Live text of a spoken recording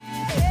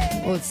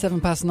Well, it's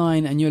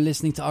 9:07 and you're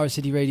listening to Our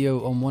City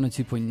Radio on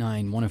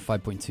 102.9,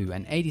 105.2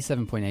 and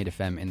 87.8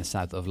 FM in the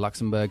south of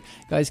Luxembourg.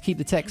 Guys, keep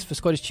the text for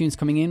Scottish tunes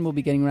coming in. We'll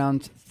be getting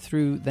around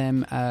through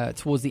them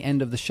towards the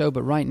end of the show,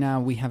 but right now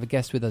we have a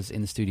guest with us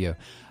in the studio.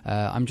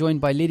 I'm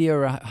joined by Lydia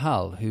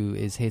Rahal, who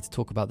is here to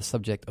talk about the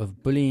subject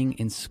of bullying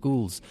in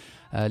schools.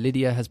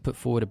 Lydia has put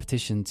forward a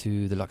petition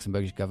to the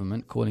Luxembourgish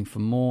government calling for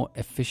more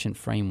efficient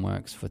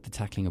frameworks for the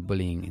tackling of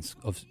bullying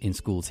in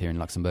schools here in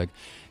Luxembourg.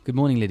 Good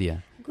morning,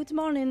 Lydia. Good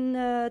morning,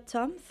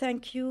 Tom.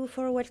 Thank you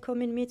for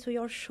welcoming me to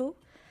your show.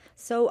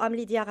 So I'm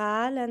Lydia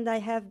Rahal, and I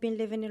have been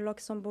living in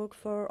Luxembourg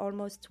for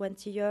almost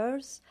 20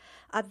 years.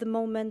 At the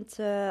moment,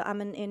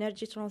 I'm an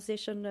energy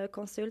transition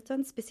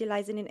consultant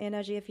specializing in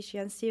energy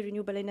efficiency,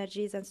 renewable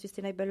energies, and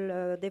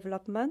sustainable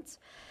development.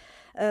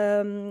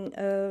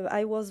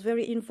 I was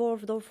very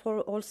involved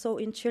also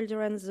in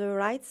children's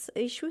rights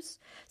issues.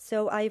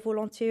 So I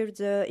volunteered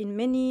in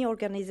many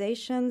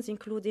organizations,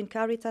 including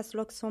Caritas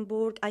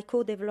Luxembourg. I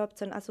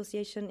co-developed an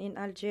association in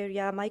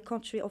Algeria, my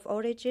country of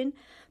origin,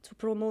 to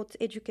promote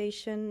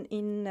education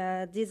in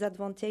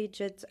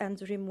disadvantaged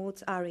and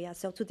remote areas.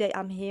 So today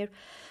I'm here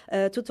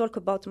to talk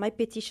about my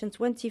petition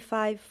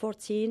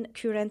 2514,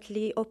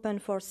 currently open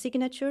for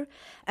signature,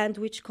 and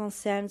which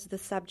concerns the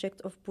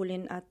subject of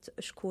bullying at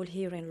school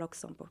here in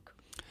Luxembourg.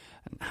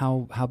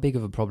 How big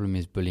of a problem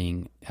is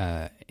bullying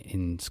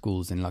in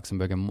schools in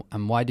Luxembourg,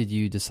 and why did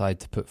you decide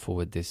to put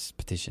forward this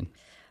petition?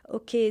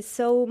 Okay,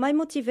 so my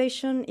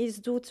motivation is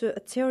due to a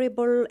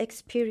terrible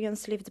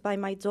experience lived by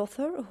my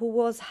daughter, who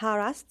was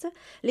harassed,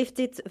 lived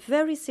it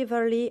very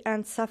severely,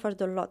 and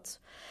suffered a lot.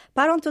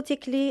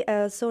 Parenthetically,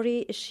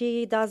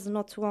 she does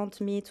not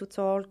want me to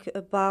talk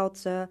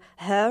about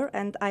her,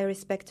 and I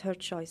respect her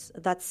choice.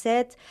 That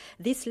said,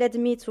 this led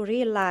me to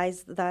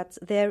realize that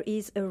there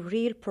is a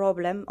real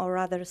problem, or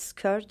rather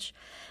scourge,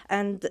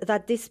 and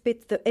that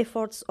despite the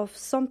efforts of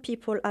some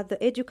people at the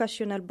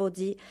educational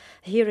body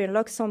here in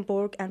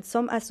Luxembourg and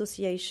some associations,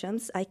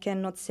 I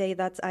cannot say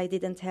that I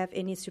didn't have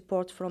any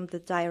support from the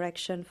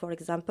direction, for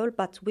example,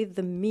 but with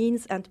the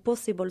means and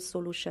possible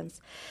solutions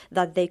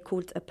that they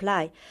could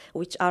apply,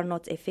 which are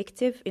not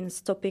effective in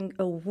stopping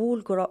a whole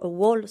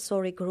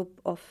group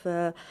of,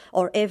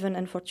 or even,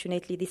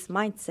 unfortunately, this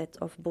mindset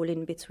of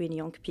bullying between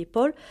young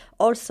people.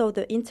 Also,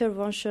 the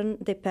intervention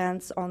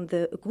depends on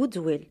the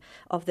goodwill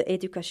of the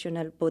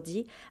educational body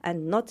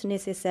and not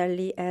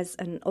necessarily as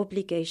an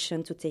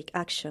obligation to take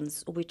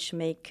actions, which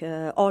make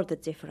all the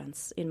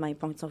difference in my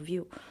point of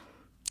view.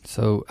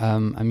 So,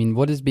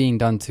 what is being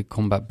done to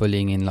combat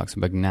bullying in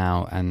Luxembourg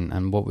now,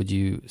 and what would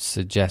you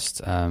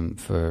suggest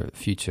for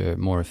future,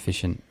 more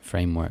efficient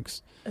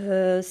frameworks?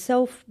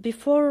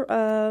 Before,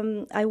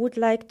 I would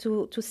like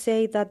to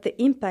say that the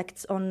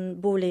impacts on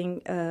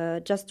bullying,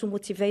 just to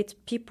motivate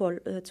people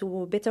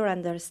to better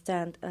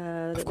understand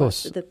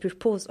the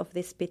purpose of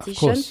this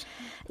petition,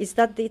 is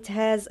that it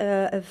has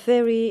a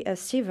very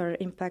severe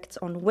impact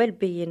on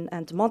well-being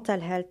and mental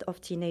health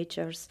of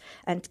teenagers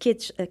and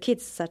kids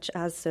such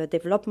as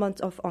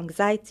development of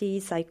anxiety,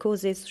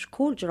 psychosis,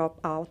 school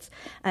dropouts,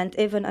 and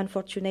even,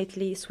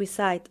 unfortunately,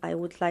 suicide. I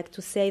would like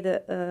to say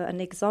an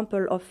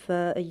example of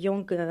a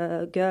young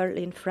girl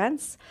in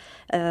France,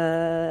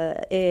 Eva,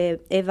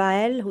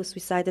 who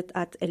suicided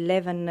at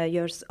 11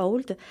 years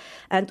old,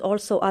 and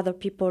also other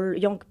people,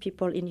 young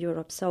people in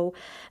Europe. So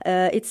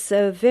it's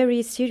a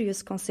very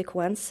serious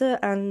consequences,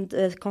 and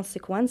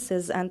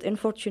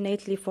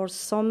unfortunately for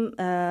some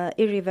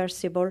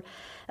irreversible,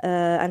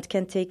 and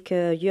can take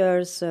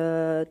years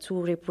to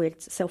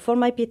rebuild. So for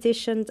my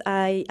petition,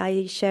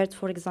 I shared,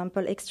 for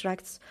example,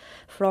 extracts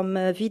from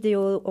a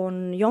video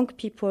on young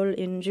people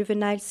in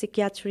juvenile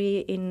psychiatry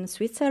in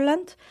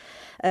Switzerland,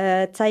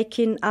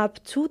 taking up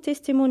 2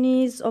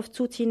 testimonies of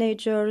 2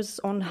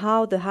 teenagers on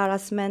how the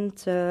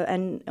harassment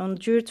and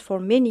endured for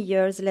many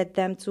years led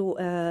them to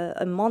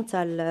a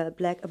mental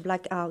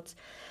blackout.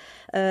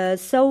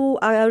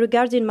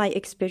 Regarding my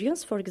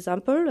experience, for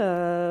example,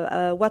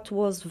 what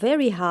was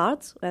very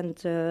hard and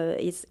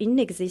is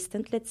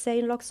inexistent, let's say,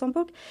 in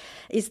Luxembourg,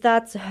 is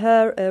that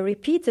her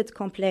repeated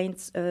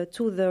complaints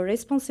to the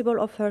responsible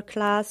of her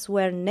class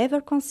were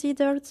never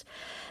considered.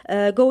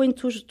 Going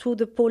to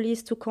the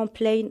police to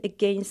complain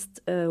against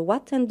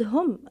what and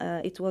whom?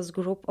 It was a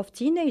group of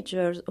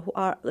teenagers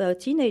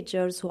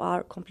who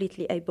are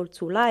completely able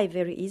to lie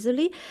very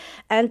easily,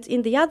 and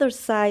in the other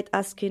side,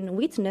 asking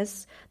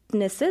witnesses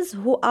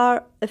who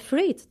are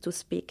afraid to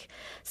speak.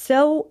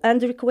 So,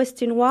 and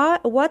requesting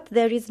what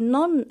there is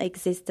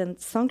non-existent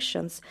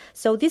sanctions.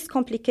 So this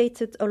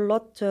complicated a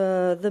lot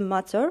the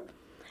matter.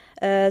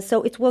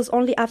 So it was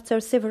only after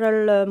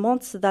several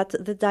months that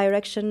the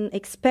direction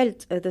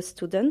expelled the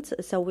student,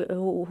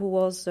 who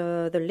was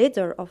the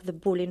leader of the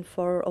bullying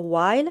for a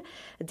while.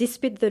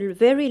 Despite the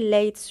very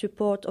late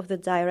support of the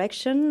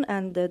direction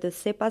and the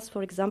CEPAS,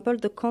 for example,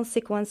 the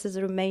consequences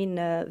remain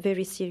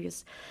very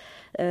serious.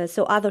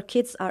 So other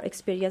kids are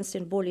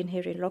experiencing bullying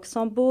here in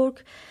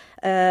Luxembourg.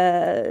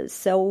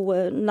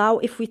 Now,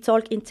 if we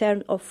talk in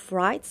terms of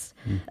rights,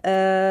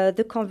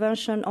 the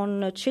Convention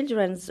on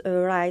Children's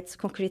Rights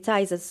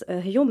concretizes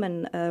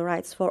human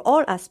rights for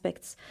all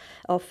aspects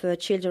of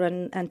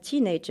children and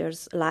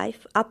teenagers'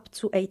 life up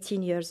to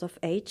 18 years of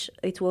age.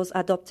 It was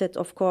adopted,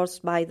 of course,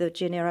 by the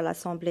General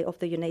Assembly of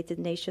the United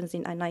Nations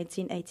in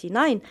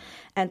 1989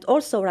 and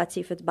also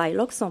ratified by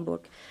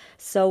Luxembourg.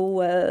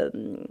 So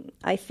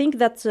I think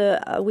that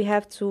we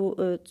have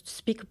to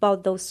speak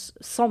about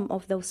some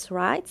of those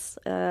rights,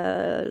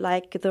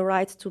 like the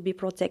right to be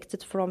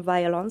protected from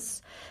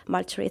violence,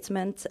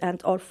 maltreatment,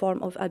 and all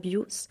forms of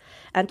abuse,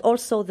 and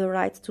also the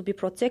right to be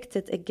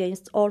protected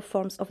against all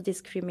forms of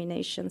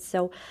discrimination.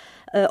 So,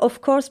 of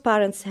course,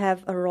 parents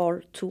have a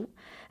role too.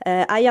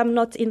 I am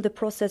not in the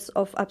process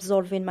of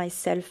absolving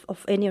myself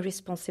of any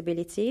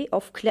responsibility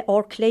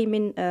or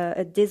claiming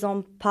a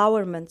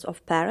disempowerment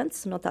of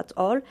parents, not at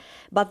all.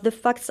 But the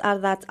facts are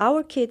that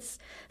our kids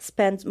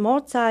spend more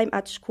time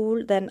at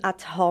school than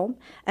at home,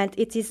 and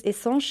it is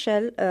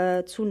essential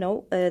to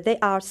know they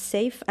are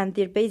safe and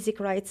their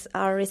basic rights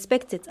are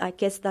respected. I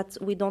guess that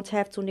we don't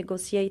have to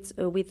negotiate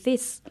with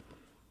this.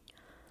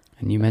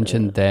 And you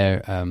mentioned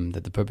there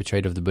that the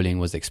perpetrator of the bullying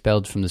was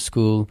expelled from the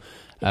school.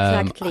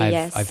 Exactly,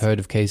 yes. I've heard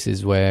of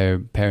cases where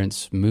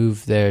parents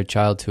move their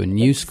child to a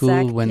new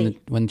school when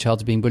the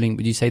child's being bullied.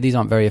 Would you say these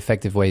aren't very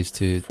effective ways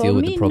to deal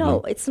with the problem?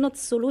 No, it's not a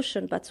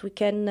solution, but we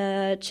can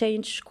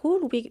change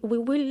school. We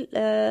will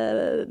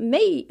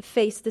may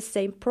face the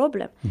same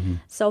problem. Mm-hmm.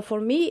 So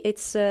for me,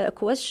 it's a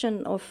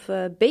question of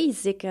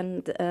basic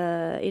and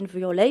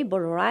inviolable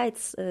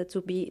rights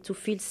to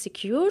feel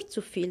secure,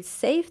 to feel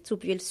safe, to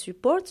feel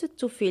supported,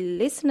 to feel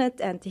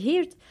listened and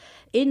heard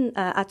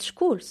at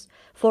schools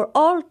for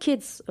all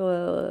kids,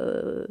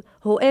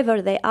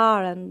 whoever they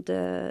are, and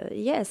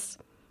yes.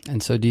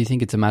 And so do you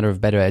think it's a matter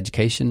of better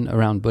education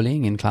around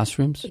bullying in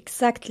classrooms?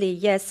 Exactly,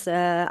 yes.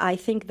 I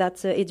think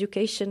that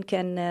education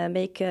can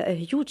make a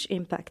huge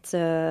impact.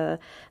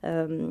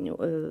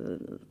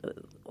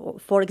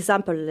 For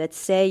example, let's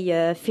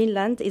say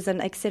Finland is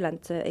an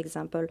excellent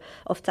example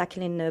of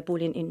tackling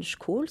bullying in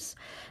schools.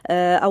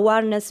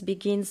 Awareness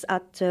begins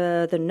at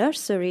the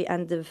nursery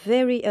and the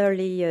very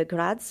early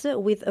grades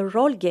with a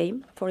role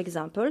game, for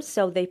example.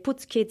 So they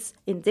put kids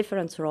in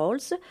different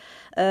roles,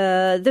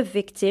 the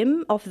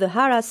victim, of the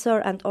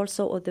harasser, and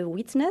also of the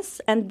witness.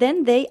 And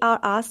then they are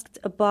asked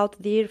about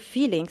their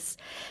feelings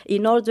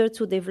in order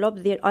to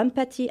develop their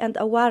empathy and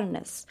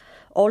awareness.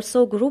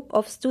 Also, group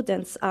of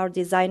students are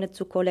designed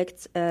to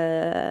collect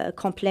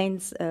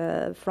complaints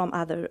from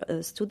other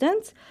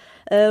students.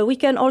 We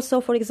can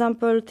also, for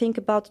example, think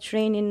about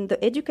training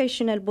the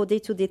educational body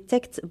to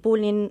detect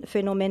bullying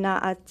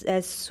phenomena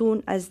as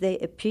soon as they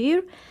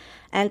appear.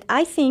 And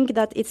I think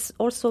that it's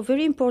also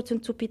very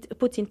important to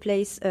put in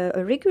place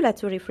a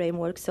regulatory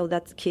framework so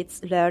that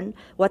kids learn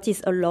what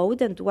is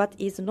allowed and what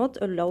is not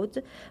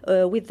allowed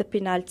with the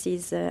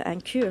penalties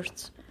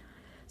incurred.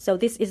 So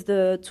this is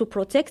to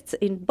protect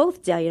in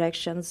both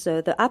directions,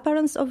 the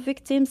appearance of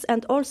victims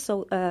and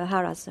also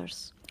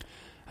harassers.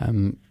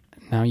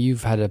 Now,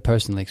 you've had a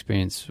personal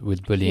experience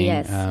with bullying,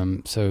 yes.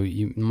 So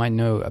you might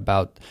know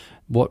about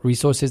what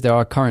resources there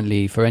are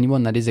currently for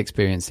anyone that is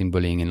experiencing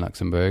bullying in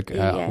Luxembourg.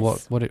 Yes.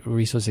 What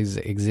resources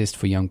exist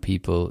for young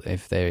people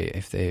if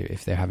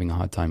they're having a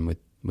hard time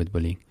with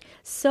bullying?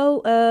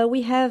 So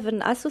we have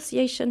an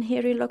association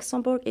here in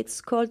Luxembourg.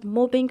 It's called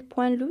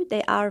Mobbing.lu.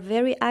 They are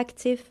very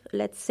active,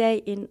 let's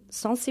say, in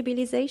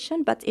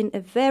sensibilization, but in a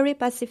very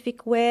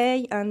pacific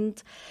way.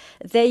 And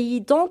they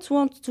don't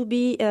want to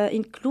be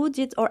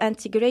included or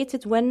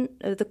integrated when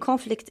the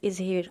conflict is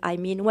here. I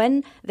mean,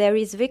 when there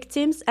is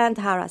victims and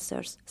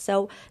harassers.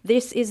 So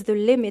this is the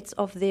limit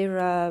of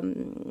their,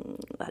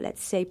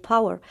 let's say,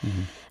 power.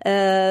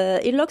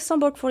 Mm-hmm. In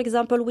Luxembourg, for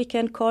example, we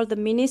can call the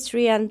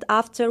ministry and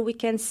after we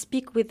can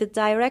speak with the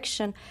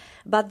direction,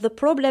 but the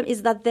problem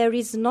is that there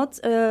is not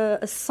a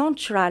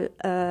central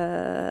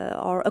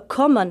or a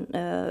common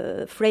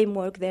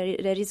framework.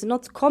 There is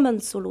not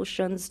common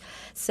solutions.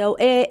 So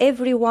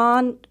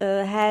everyone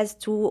has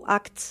to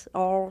act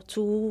or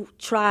to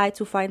try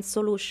to find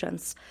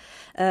solutions.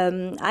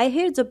 I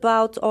heard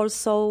about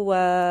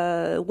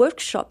also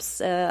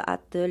workshops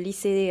at the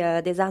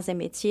Lycée des Arts et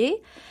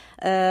Métiers,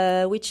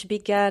 which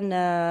began,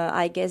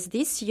 I guess,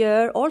 this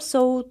year,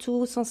 also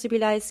to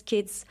sensibilize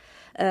kids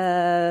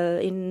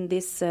in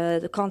this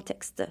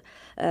context.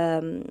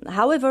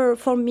 However,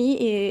 for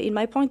me, in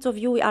my point of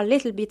view, we are a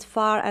little bit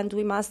far and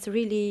we must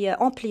really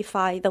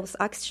amplify those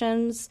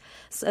actions,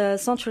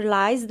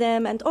 centralize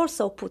them, and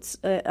also put,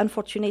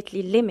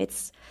 unfortunately,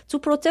 limits to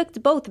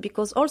protect both,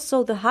 because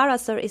also the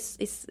harasser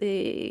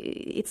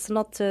it's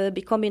not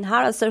becoming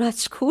harasser at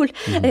school.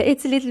 Mm-hmm.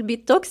 It's a little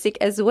bit toxic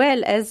as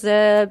well as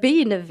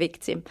being a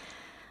victim.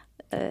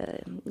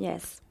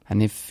 Yes.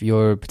 And if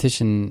your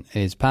petition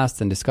is passed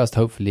and discussed,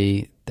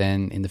 hopefully,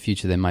 then in the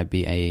future there might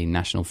be a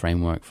national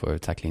framework for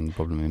tackling the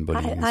problem in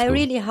bullying in I school.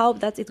 really hope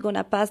that it's going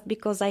to pass,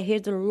 because I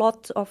heard a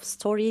lot of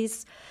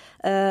stories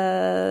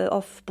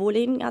of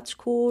bullying at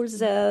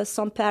schools.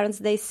 Some parents,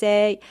 they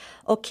say,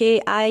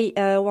 okay, I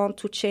want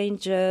to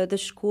change the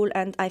school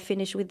and I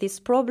finish with this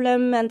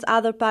problem. And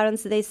other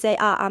parents, they say,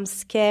 I'm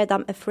scared,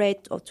 I'm afraid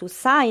to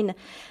sign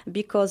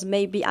because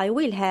maybe I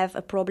will have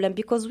a problem,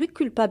 because we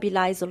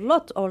culpabilize a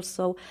lot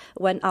also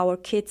when our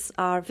kids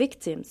are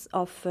victims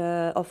of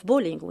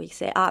bullying. We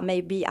say,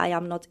 maybe I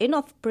am not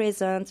enough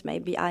present,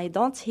 maybe I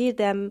don't hear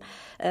them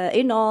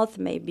enough,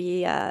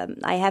 maybe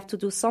I have to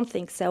do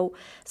something. So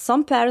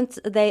some parents,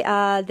 they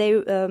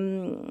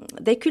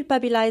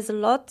culpabilize a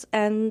lot,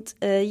 and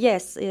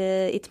yes,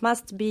 it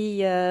must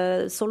be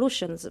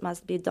solutions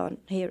must be done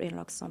here in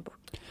Luxembourg.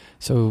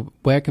 So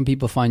where can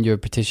people find your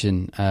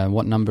petition?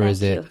 What number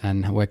is it,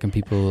 and where can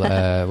people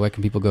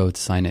go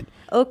to sign it?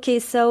 Okay,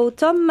 so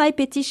Tom, my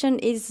petition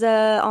is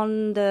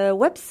on the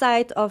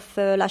website of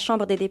La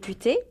Chambre des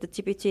députés, the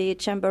Deputy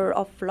Chamber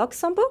of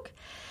Luxembourg.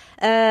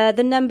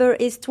 The number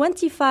is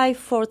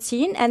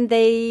 2514, and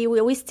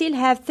we still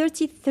have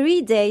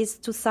 33 days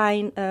to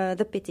sign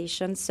the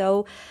petition.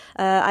 So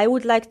I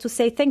would like to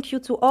say thank you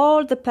to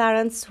all the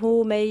parents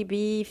who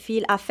maybe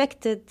feel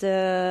affected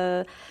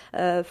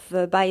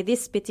by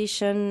this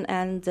petition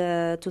and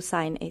to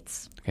sign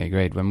it. Okay,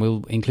 great. When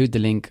we'll include the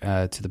link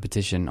to the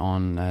petition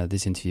on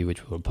this interview,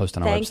 which we'll post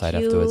on our website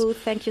afterwards.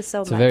 Thank you so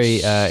much. It's a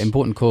very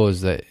important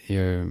cause that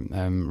you're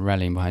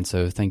rallying behind,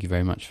 so thank you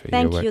very much for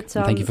your work. Thank you, Tom.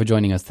 And thank you for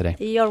joining us today.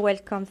 You're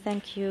welcome.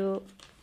 Thank you.